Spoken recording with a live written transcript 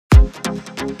Okay,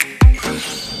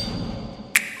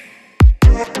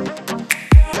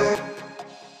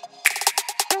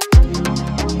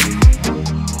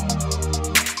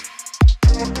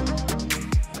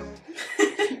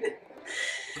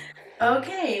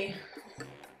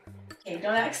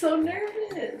 don't act so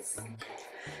nervous.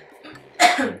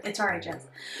 It's alright, Jess.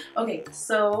 Okay,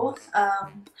 so,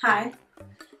 hi.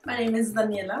 My name is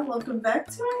Daniela. Welcome back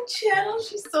to my channel.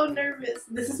 She's so nervous.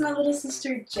 This is my little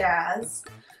sister, Jazz.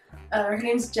 Her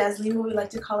name's Jasmine, but we like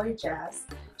to call her Jazz.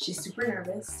 She's super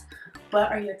nervous,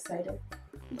 but are you excited?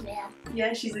 Yeah.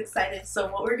 Yeah, she's excited. So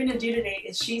what we're gonna do today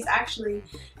is she's actually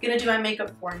gonna do my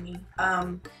makeup for me.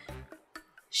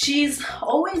 She's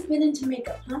always been into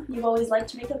makeup, huh? You've always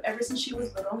liked makeup ever since she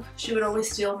was little. She would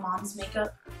always steal mom's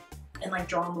makeup and like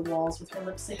draw on the walls with her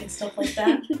lipstick and stuff like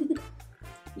that.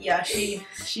 Yeah, she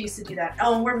used to do that.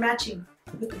 Oh, and we're matching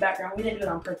with the background. We didn't do it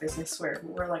on purpose, I swear.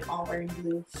 We're like all wearing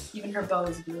blue. Even her bow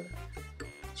is blue.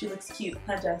 She looks cute,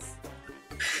 huh, Jess?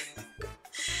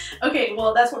 Okay,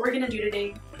 well, that's what we're gonna do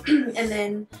today. And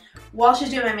then while she's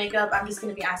doing my makeup, I'm just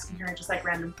going to be asking her just like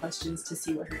random questions to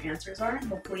see what her answers are.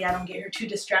 Hopefully I don't get her too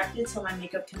distracted so my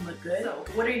makeup can look good. So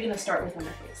what are you going to start with on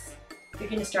her face? You're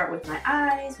going to start with my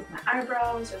eyes, with my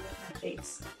eyebrows, or with my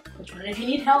face? Which one? And if you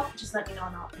need help, just let me know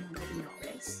and I'll let you know.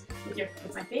 Face.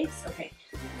 With my face? Okay.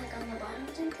 Like on the bottom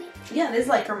or something? Yeah, this is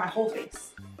like for my whole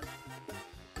face.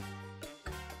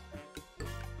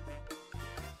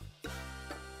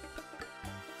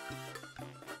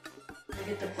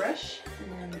 Get the brush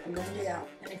and then blend it out.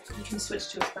 And if you can switch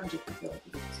to a sponge if you feel like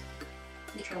you need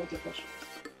to. You try with the brush first.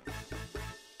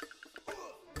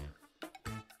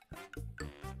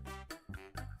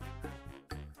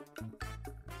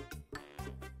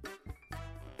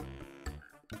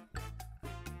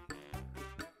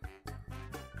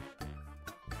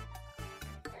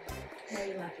 Why are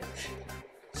you laughing?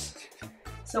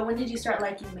 So when did you start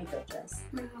liking makeup, Jess?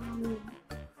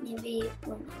 Maybe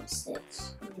when I was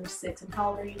 6. When you were 6. And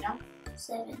how old are you now?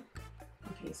 7.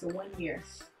 Okay, so 1 year.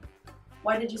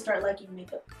 Why did you start liking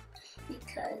makeup?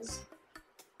 Because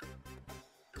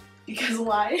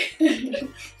why?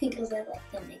 because I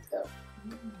like the makeup.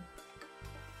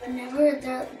 Whenever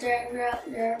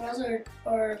there was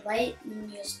or light,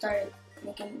 you start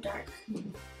making it dark.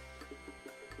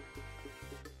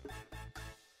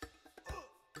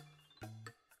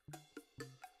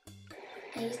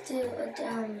 I used to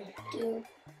do.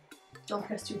 Don't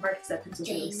press too hard because that pencil's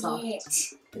really soft.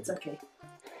 It's okay.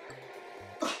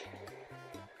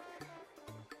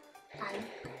 Done.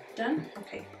 Done?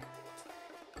 Okay.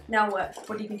 Now what?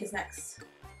 What do you think is next?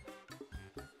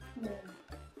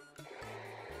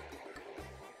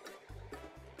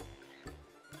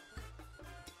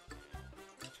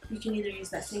 You can either use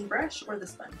that same brush or the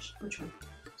sponge. Which one?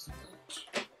 Sponge.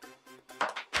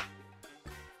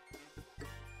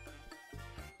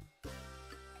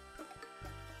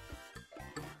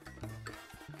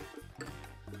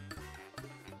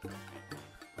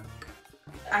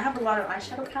 I have a lot of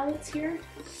eyeshadow palettes here,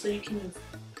 so you can use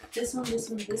this one, this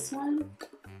one, this one,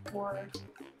 or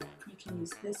you can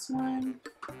use this one,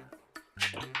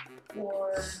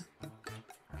 or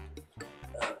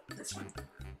this one.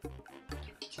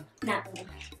 That one.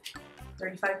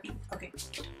 35 feet. Okay.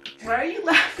 Why are you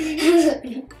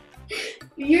laughing?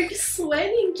 You're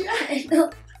sweating, Jack. I know.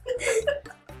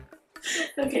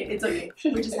 Okay, it's okay.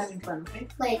 We're just having fun, okay?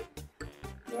 Like,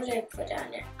 where did I put it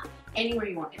on there? Anywhere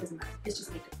you want. It doesn't matter. It's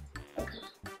just makeup. Okay.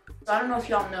 So I don't know if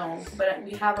y'all know, but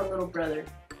we have a little brother.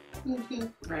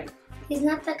 Right. He's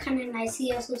not that kind of nice.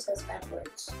 He also says bad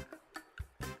words.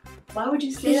 Why would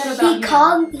you say that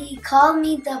about him? He called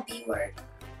me the B word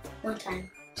one time.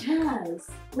 Jazz.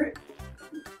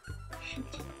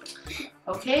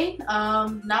 Okay,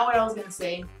 now what I was gonna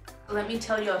say. Let me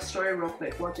tell you a story real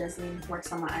quick while Jasmine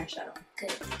works on my eyeshadow.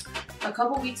 Good. A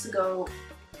couple weeks ago,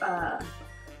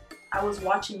 I was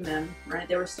watching them, right?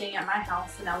 They were staying at my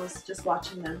house and I was just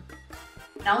watching them.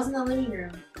 And I was in the living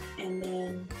room and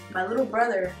then my little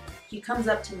brother, he comes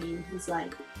up to me and he's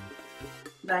like,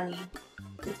 Vani,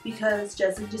 it's because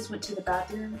Jasmine just went to the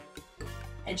bathroom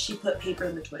and she put paper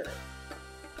in the toilet.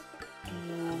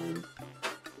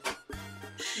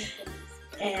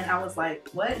 And I was like,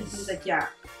 what? And he's like, yeah.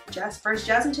 First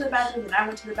Jazz went to the bathroom, then I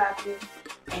went to the bathroom,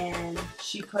 and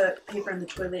she put paper in the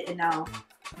toilet, and now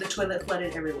the toilet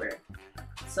flooded everywhere.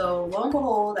 So lo and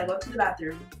behold, I go to the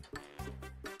bathroom.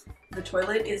 The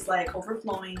toilet is like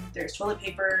overflowing. There's toilet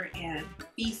paper and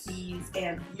feces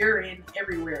and urine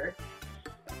everywhere.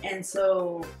 And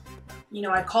so, you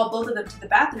know, I called both of them to the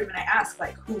bathroom and I asked,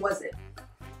 like, who was it?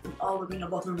 And all of, you know,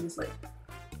 both of them was like,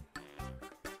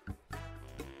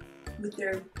 with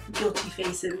their guilty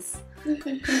faces.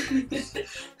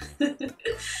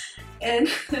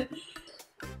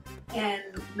 and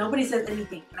nobody says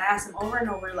anything. And I asked them over and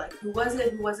over, like, who was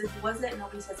it? Who was it? Who was it? And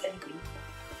nobody says anything.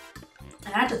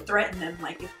 And I had to threaten them,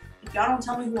 like, if y'all don't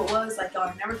tell me who it was, like, y'all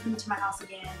are never coming to my house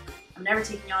again. I'm never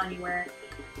taking y'all anywhere.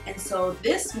 And so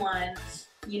this one,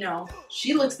 you know,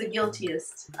 she looks the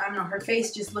guiltiest. I don't know, her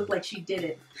face just looked like she did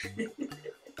it.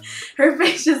 Her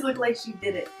face just looked like she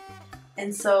did it.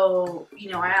 And so,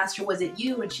 you know, I asked her, was it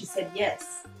you? And she said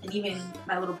yes. And even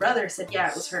my little brother said, yeah,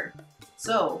 it was her.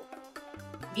 So,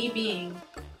 me being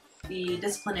the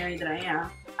disciplinary that I am,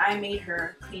 I made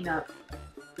her clean up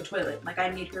the toilet. Like, I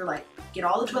made her, like, get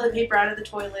all the toilet paper out of the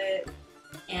toilet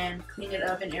and clean it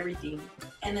up and everything.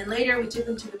 And then later we took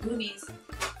them to the movies.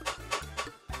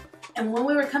 And when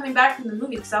we were coming back from the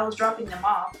movie, because I was dropping them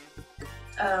off,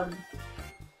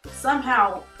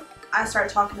 somehow I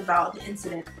started talking about the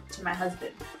incident to my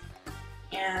husband.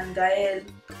 And I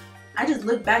just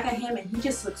looked back at him and he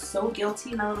just looked so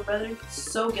guilty, my little brother,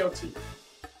 so guilty.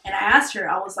 And I asked her,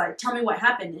 I was like, tell me what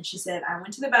happened. And she said, I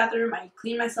went to the bathroom, I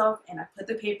cleaned myself, and I put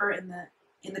the paper in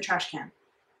the trash can.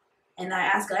 And I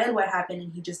asked Gael what happened,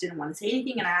 and he just didn't want to say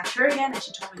anything. And I asked her again, and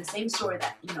she told me the same story,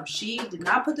 that, you know, she did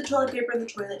not put the toilet paper in the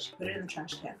toilet, she put it in the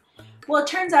trash can. Well, it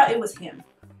turns out it was him.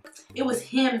 It was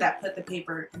him that put the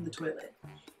paper in the toilet.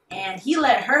 And he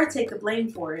let her take the blame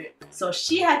for it. So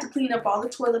she had to clean up all the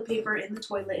toilet paper in the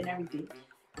toilet and everything.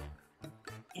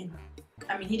 And,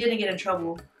 I mean, he didn't get in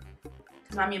trouble.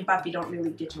 Because Mommy and Papi don't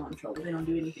really get you in trouble. They don't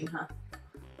do anything, huh?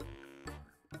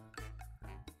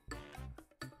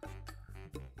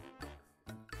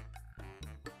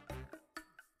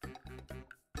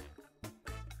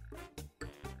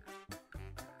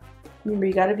 Remember,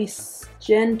 you gotta be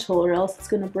gentle or else it's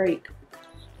gonna break.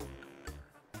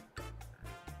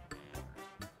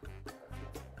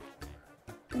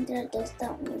 And Dad does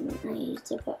that when I used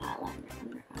to put eyeliner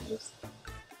on her eyes.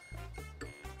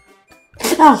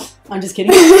 Oh, I'm just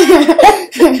kidding.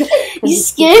 You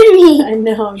scared me. I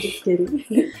know, I'm just kidding.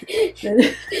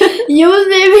 You almost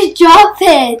made me drop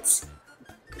it.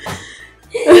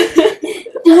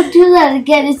 Don't do that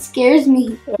again, it scares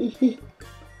me.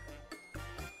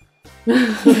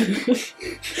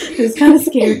 It's kind of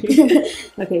scary.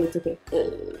 Okay, it's okay.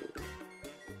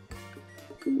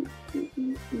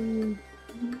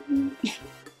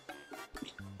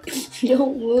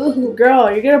 Don't move.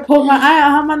 Girl, you're gonna poke my eye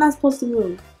out. How am I not supposed to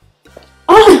move?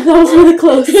 Oh, that was really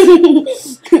close.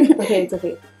 Okay, it's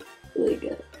okay. Really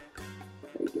good.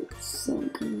 I get some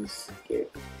kind of scared.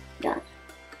 Done.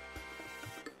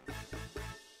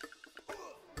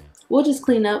 We'll just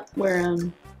clean up where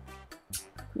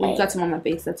we've got some on my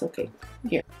face. That's okay.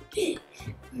 Here.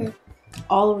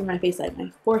 All over my face, like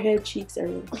my forehead, cheeks,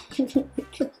 everywhere.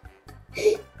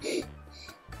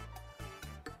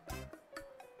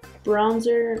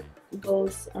 Bronzer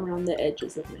goes around the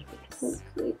edges of my face.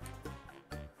 Okay.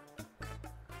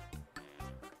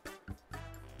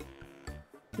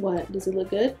 What? Does it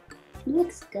look good? It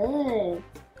looks good.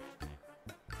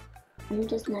 I'm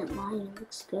just not lying. It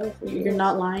looks good. You're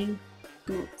not lying?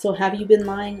 No. So have you been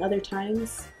lying other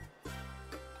times?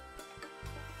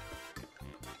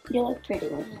 You look pretty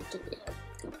when you have to get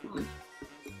makeup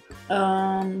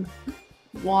on.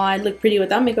 Well, I look pretty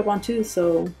without makeup on too,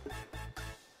 so.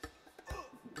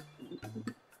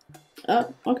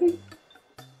 Oh, okay.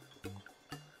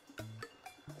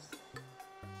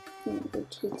 Your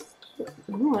cheeks too.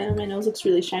 Oh, I know my nose looks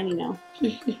really shiny now.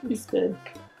 It's good.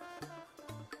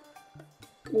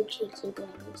 Your cheeks are going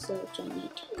to look so shiny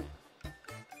too.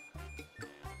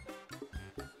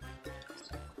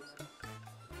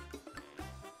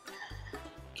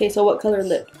 Okay, so what color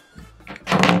lip?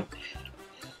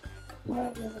 What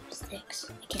are the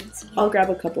lipsticks? I can't see. I'll grab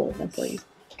a couple of them for you.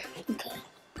 Okay.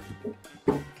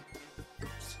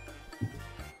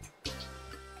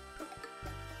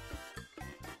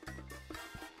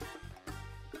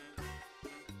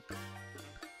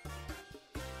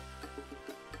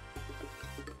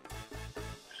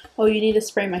 Oh, you need to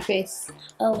spray my face.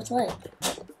 Oh, with what?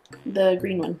 The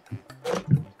green one.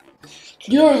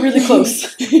 You're really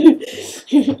close.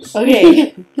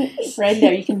 Okay, right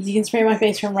there. You can spray my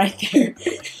face from right there.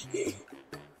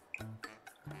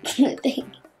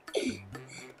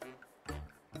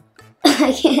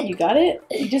 I can't. You got it?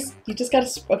 You just gotta.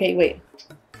 Okay, wait.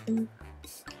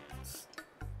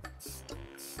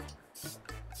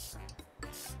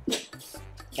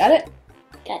 Got it?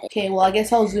 Got it. Okay, well, I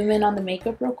guess I'll zoom in on the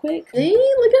makeup real quick. See,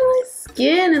 look at my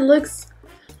skin. It looks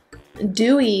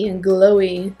dewy and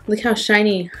glowy. Look how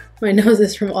shiny my nose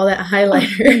is from all that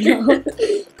highlighter. I know.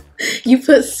 You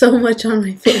put so much on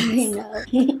my face. I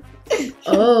know.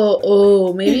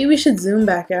 Oh, maybe we should zoom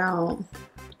back out.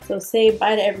 So say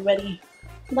bye to everybody.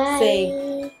 Bye.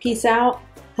 Say peace out.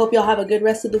 Hope y'all have a good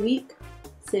rest of the week.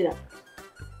 Say that.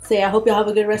 Say I hope y'all have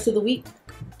a good rest of the week.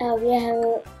 I hope you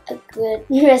have a good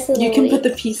rest of the week. You can put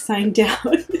the peace sign down.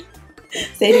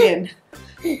 Say it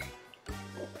again.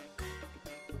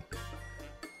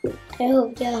 I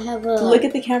hope y'all have a... Look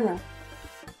at the camera.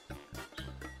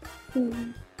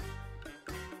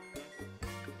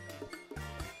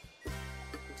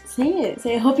 Say it.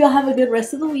 Say I hope y'all have a good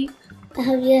rest of the week. I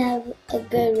hope you have a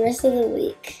good rest of the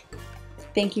week.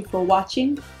 Thank you for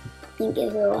watching. Thank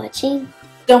you for watching.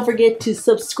 Don't forget to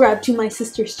subscribe to my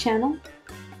sister's channel.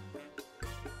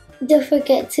 Don't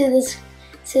forget to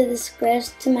subscribe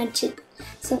to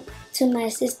my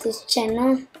sister's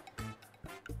channel.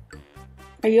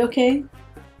 Are you okay?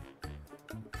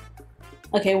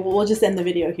 Okay, well, we'll just end the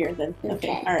video here then.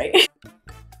 Okay. All right.